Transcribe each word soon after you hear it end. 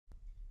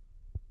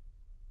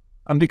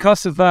And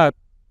because of that,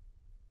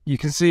 you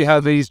can see how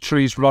these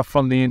trees rot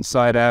from the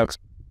inside out,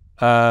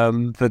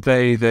 that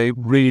they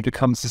really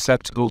become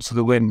susceptible to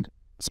the wind,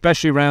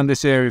 especially around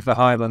this area of the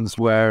highlands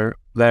where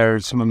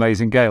there's some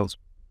amazing gales.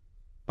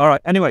 All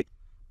right, anyway,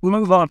 we'll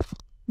move on.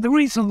 The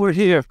reason we're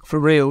here for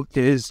real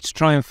is to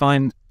try and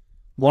find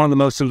one of the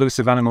most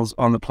elusive animals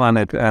on the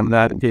planet, and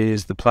that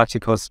is the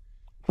platypus.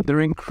 They're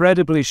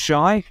incredibly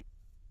shy,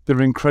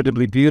 they're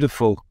incredibly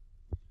beautiful,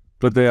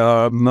 but they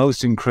are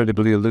most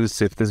incredibly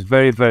elusive. There's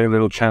very, very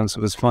little chance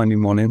of us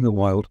finding one in the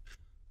wild.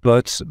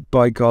 But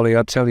by golly,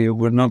 I tell you,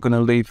 we're not going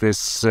to leave this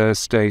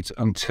state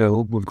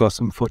until we've got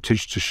some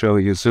footage to show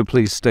you. So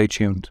please stay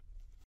tuned.